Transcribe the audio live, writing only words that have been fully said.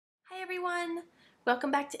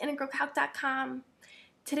Welcome back to integralcalc.com.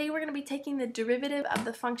 Today we're going to be taking the derivative of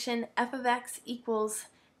the function f of x equals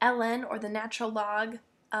ln, or the natural log,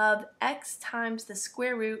 of x times the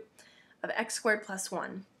square root of x squared plus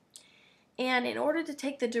 1. And in order to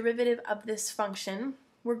take the derivative of this function,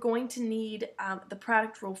 we're going to need the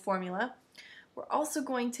product rule formula. We're also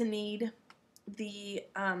going to need the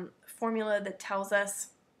formula that tells us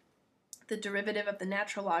the derivative of the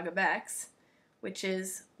natural log of x, which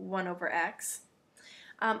is 1 over x.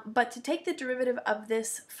 But to take the derivative of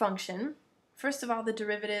this function, first of all, the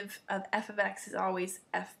derivative of f of x is always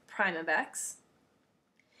f prime of x.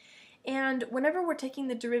 And whenever we're taking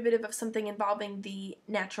the derivative of something involving the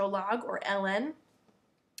natural log, or ln,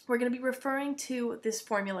 we're going to be referring to this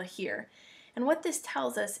formula here. And what this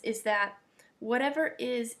tells us is that whatever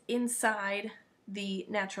is inside the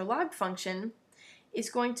natural log function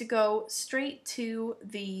is going to go straight to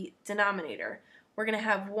the denominator. We're going to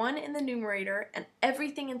have 1 in the numerator, and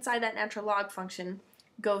everything inside that natural log function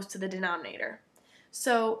goes to the denominator.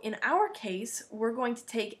 So in our case, we're going to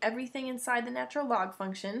take everything inside the natural log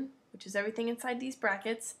function, which is everything inside these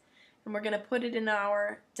brackets, and we're going to put it in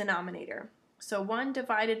our denominator. So 1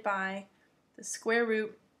 divided by the square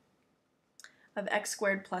root of x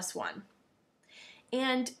squared plus 1.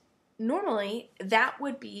 And normally, that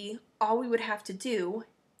would be all we would have to do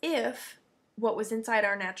if what was inside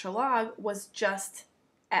our natural log was just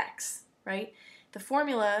x, right? The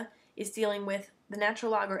formula is dealing with the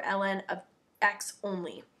natural log, or ln, of x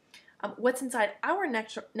only. What's inside our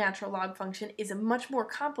natural log function is much more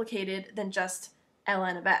complicated than just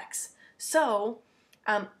ln of x. So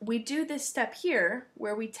we do this step here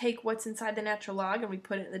where we take what's inside the natural log and we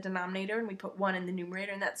put it in the denominator, and we put 1 in the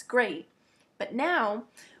numerator, and that's great. But now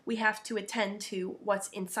we have to attend to what's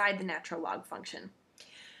inside the natural log function.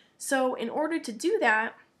 So in order to do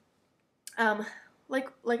that,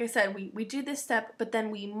 like I said, we do this step, but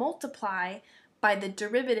then we multiply by the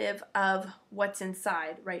derivative of what's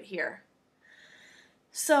inside right here.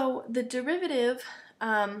 So the derivative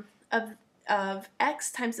of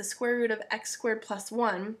x times the square root of x squared plus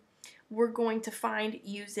 1, we're going to find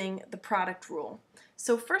using the product rule.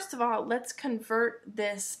 So first of all, let's convert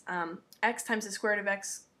this x times the square root of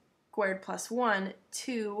x squared plus 1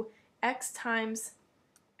 to x times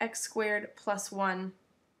x squared plus 1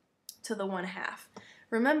 to the 1/2.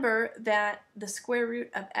 Remember that the square root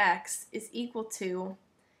of x is equal to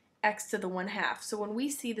x to the 1/2. So when we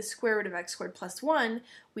see the square root of x squared plus 1,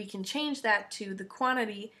 we can change that to the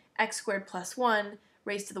quantity x squared plus 1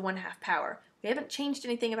 raised to the 1/2 power. We haven't changed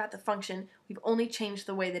anything about the function, we've only changed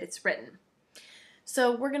the way that it's written.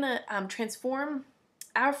 So we're going to transform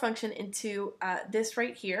our function into this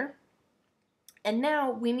right here. And now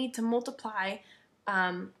we need to multiply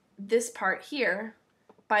this part here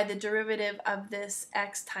by the derivative of this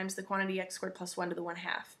x times the quantity x squared plus 1 to the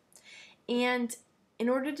 1/2. And in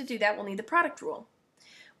order to do that, we'll need the product rule,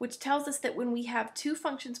 which tells us that when we have two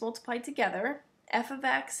functions multiplied together, f of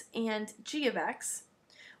x and g of x,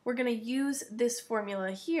 we're going to use this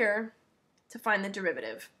formula here to find the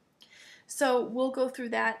derivative. So we'll go through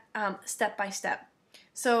that step by step.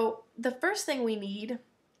 So the first thing we need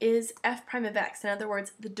is f prime of x, in other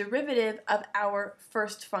words, the derivative of our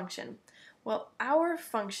first function. Well, our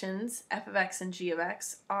functions, f of x and g of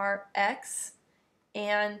x, are x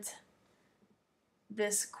and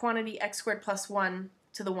this quantity x squared plus 1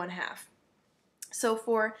 to the 1/2. So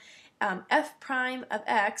for f prime of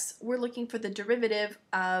x, we're looking for the derivative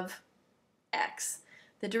of x.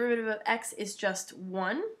 The derivative of x is just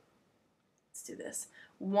 1. Let's do this.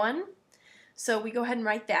 1. So we go ahead and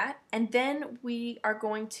write that, and then we are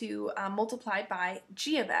going to multiply by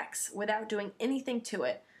g of x without doing anything to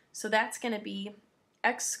it. So that's going to be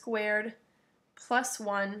x squared plus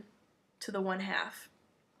 1 to the 1/2.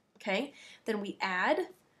 Okay, then we add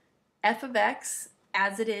f of x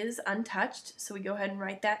as it is, untouched, so we go ahead and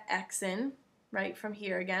write that x in right from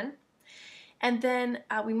here again. And then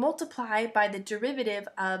we multiply by the derivative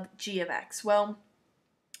of g of x. Well,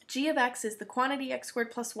 g of x is the quantity x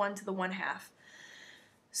squared plus 1 to the 1/2.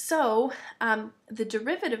 So the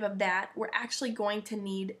derivative of that, we're actually going to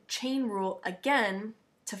need chain rule again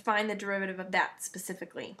to find the derivative of that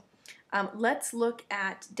specifically. Let's look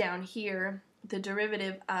at down here the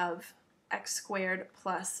derivative of x squared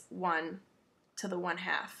plus 1 to the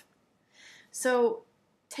 1/2. So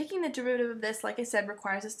taking the derivative of this, like I said,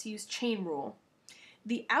 requires us to use chain rule.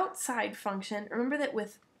 The outside function, remember that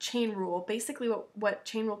with chain rule, basically what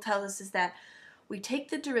chain rule tells us is that we take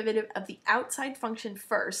the derivative of the outside function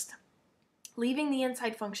first, leaving the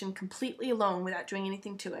inside function completely alone without doing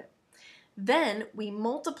anything to it. Then we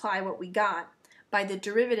multiply what we got by the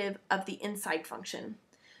derivative of the inside function.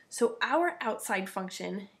 So our outside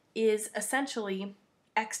function is essentially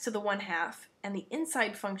x to the 1/2, and the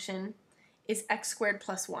inside function is x squared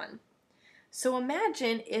plus 1. So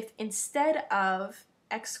imagine if instead of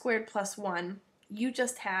x squared plus 1, you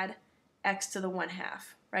just had x to the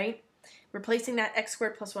 1/2, right? Replacing that x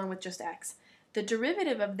squared plus 1 with just x. The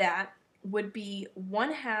derivative of that would be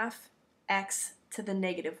 1/2 x to the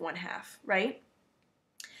negative 1/2, right?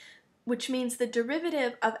 Which means the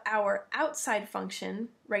derivative of our outside function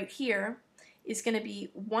right here is going to be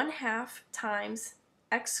 1/2 times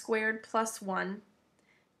x squared plus 1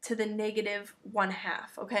 to the negative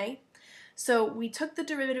 1/2, okay? So we took the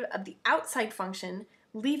derivative of the outside function,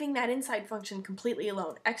 leaving that inside function completely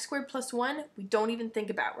alone. X squared plus 1, we don't even think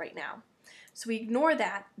about right now. So we ignore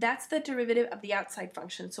that. That's the derivative of the outside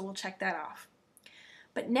function, so we'll check that off.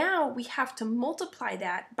 But now we have to multiply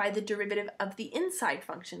that by the derivative of the inside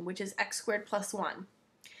function, which is x squared plus 1.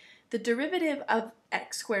 The derivative of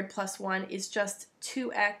x squared plus 1 is just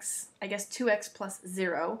 2x, I guess 2x plus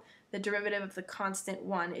 0. The derivative of the constant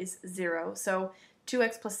 1 is 0. So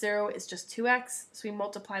 2x plus 0 is just 2x, so we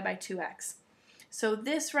multiply by 2x. So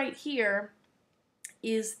this right here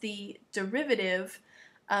is the derivative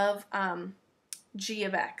of g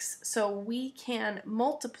of x. So we can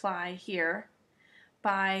multiply here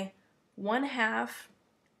by 1/2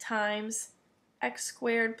 times x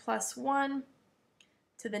squared plus 1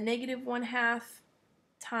 to the negative 1/2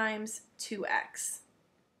 times 2x.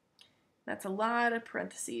 That's a lot of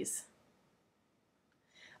parentheses.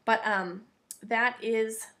 But that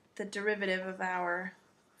is the derivative of our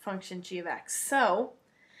function g of x. So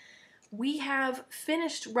we have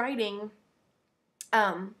finished writing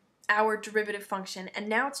our derivative function, and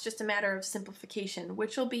now it's just a matter of simplification,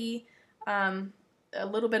 which will be a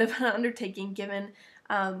little bit of an undertaking given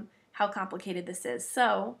how complicated this is.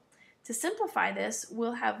 So to simplify this,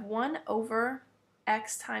 we'll have 1 over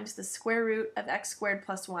x times the square root of x squared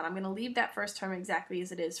plus 1. I'm going to leave that first term exactly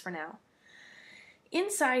as it is for now.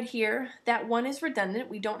 Inside here, that 1 is redundant.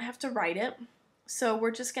 We don't have to write it. So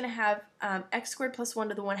we're just going to have x squared plus 1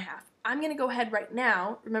 to the 1/2. I'm going to go ahead right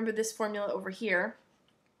now, remember this formula over here,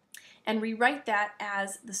 and rewrite that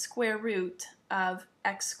as the square root of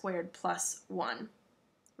x squared plus 1.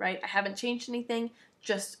 Right? I haven't changed anything,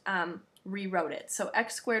 just rewrote it. So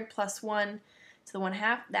x squared plus 1 to the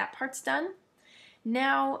 1/2, that part's done.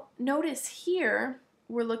 Now notice here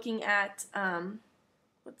we're looking at,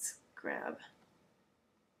 let's grab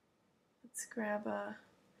a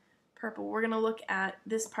purple. We're going to look at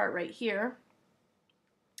this part right here.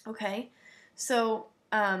 Okay, so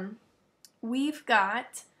we've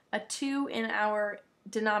got a 2 in our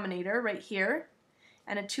denominator right here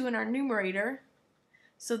and a 2 in our numerator.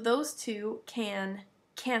 So those two can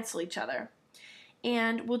cancel each other.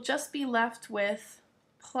 And we'll just be left with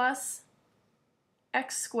plus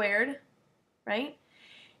x squared, right?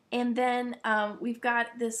 And then we've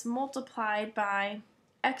got this multiplied by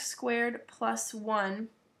x squared plus 1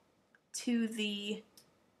 to the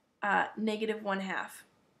negative 1/2.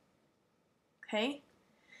 Okay?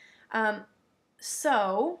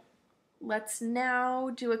 So let's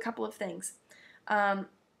now do a couple of things.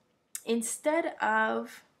 Instead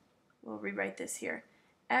of, we'll rewrite this here,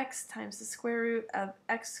 x times the square root of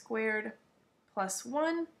x squared plus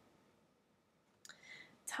 1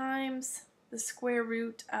 times the square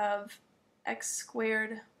root of x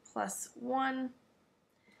squared plus 1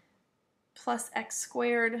 plus x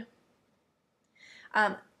squared.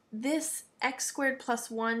 This x squared plus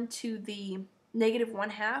 1 to the negative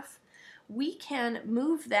 1/2, we can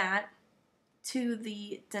move that to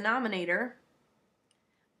the denominator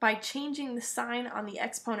by changing the sign on the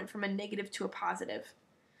exponent from a negative to a positive.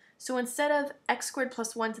 So instead of x squared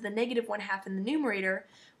plus 1 to the negative 1/2 in the numerator,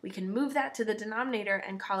 we can move that to the denominator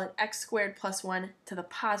and call it x squared plus 1 to the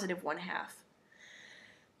positive 1/2.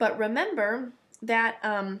 But remember that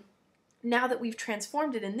now that we've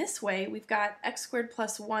transformed it in this way, we've got x squared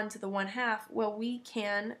plus 1 to the 1/2. Well, we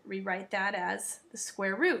can rewrite that as the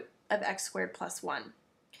square root of x squared plus 1.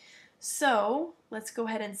 So let's go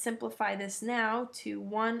ahead and simplify this now to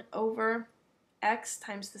 1 over x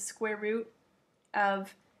times the square root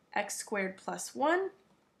of x squared plus 1.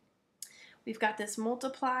 We've got this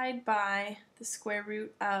multiplied by the square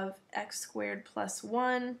root of x squared plus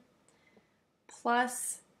 1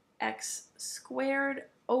 plus x squared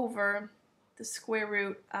over the square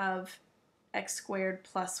root of x squared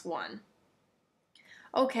plus 1.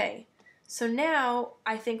 Okay, so now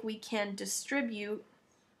I think we can distribute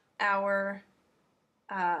our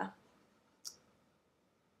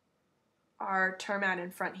term out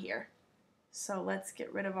in front here. So let's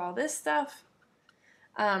get rid of all this stuff.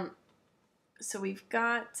 So we've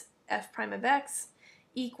got f prime of x,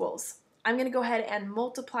 equals. I'm going to go ahead and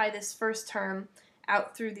multiply this first term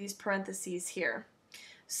out through these parentheses here.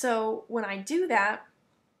 So when I do that,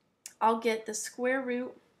 I'll get the square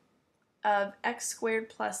root of x squared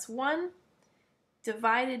plus 1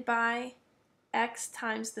 divided by x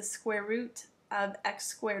times the square root of x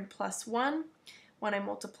squared plus 1 when I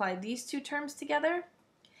multiply these two terms together.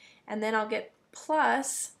 And then I'll get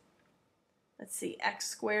plus, let's see, x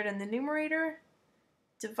squared in the numerator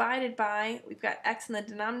divided by, we've got x in the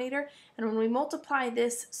denominator, and when we multiply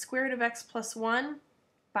this square root of x plus 1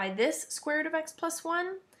 by this square root of x plus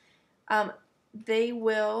 1, they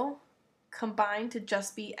will combine to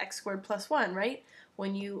just be x squared plus 1, right?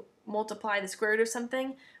 When you multiply the square root of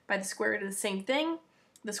something by the square root of the same thing,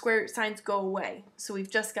 the square root signs go away. So we've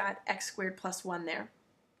just got x squared plus 1 there.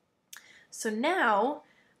 So now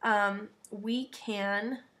we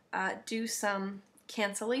can do some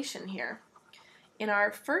cancellation here. In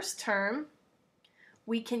our first term,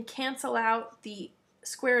 we can cancel out the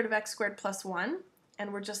square root of x squared plus 1,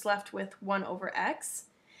 and we're just left with 1 over x.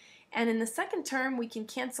 And in the second term, we can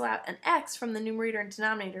cancel out an x from the numerator and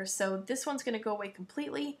denominator. So this one's going to go away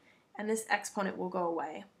completely, and this exponent will go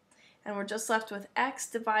away. And we're just left with x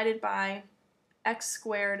divided by x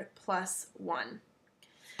squared plus 1.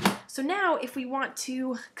 So now, if we want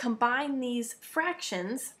to combine these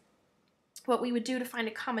fractions, what we would do to find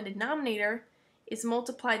a common denominator is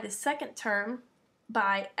multiply the second term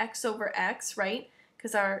by x over x, right?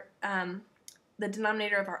 Because our the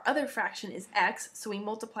denominator of our other fraction is x, so we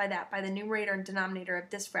multiply that by the numerator and denominator of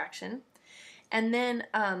this fraction. And then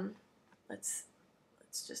let's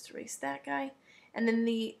just erase that guy. And then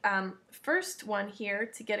the first one here,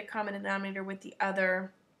 to get a common denominator with the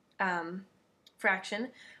other fraction,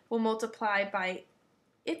 we'll multiply by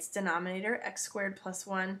its denominator, x squared plus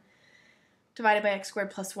 1, divided by x squared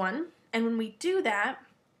plus 1. And when we do that,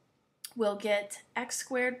 we'll get x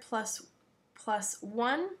squared plus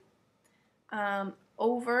 1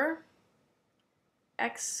 over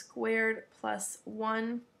x squared plus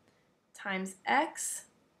 1 times x.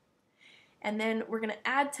 And then we're going to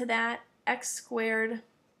add to that x squared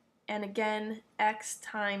and again x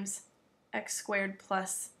times x squared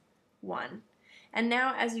plus 1. And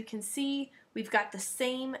now, as you can see, we've got the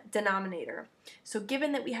same denominator. So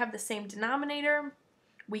given that we have the same denominator,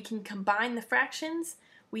 we can combine the fractions.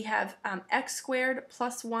 We have x squared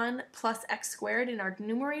plus 1 plus x squared in our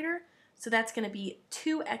numerator. So that's going to be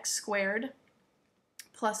 2x squared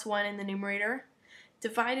plus 1 in the numerator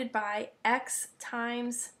divided by x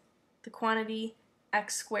times the quantity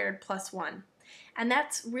x squared plus 1. And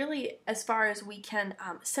that's really as far as we can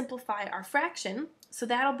simplify our fraction. So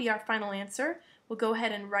that'll be our final answer. We'll go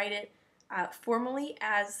ahead and write it formally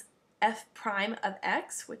as f prime of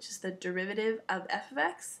x, which is the derivative of f of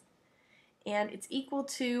x. And it's equal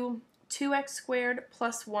to 2x squared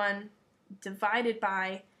plus 1 divided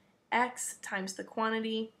by x times the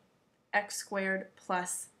quantity x squared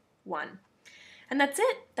plus 1. And that's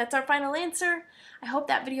it. That's our final answer. I hope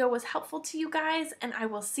that video was helpful to you guys, and I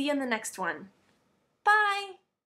will see you in the next one. Bye!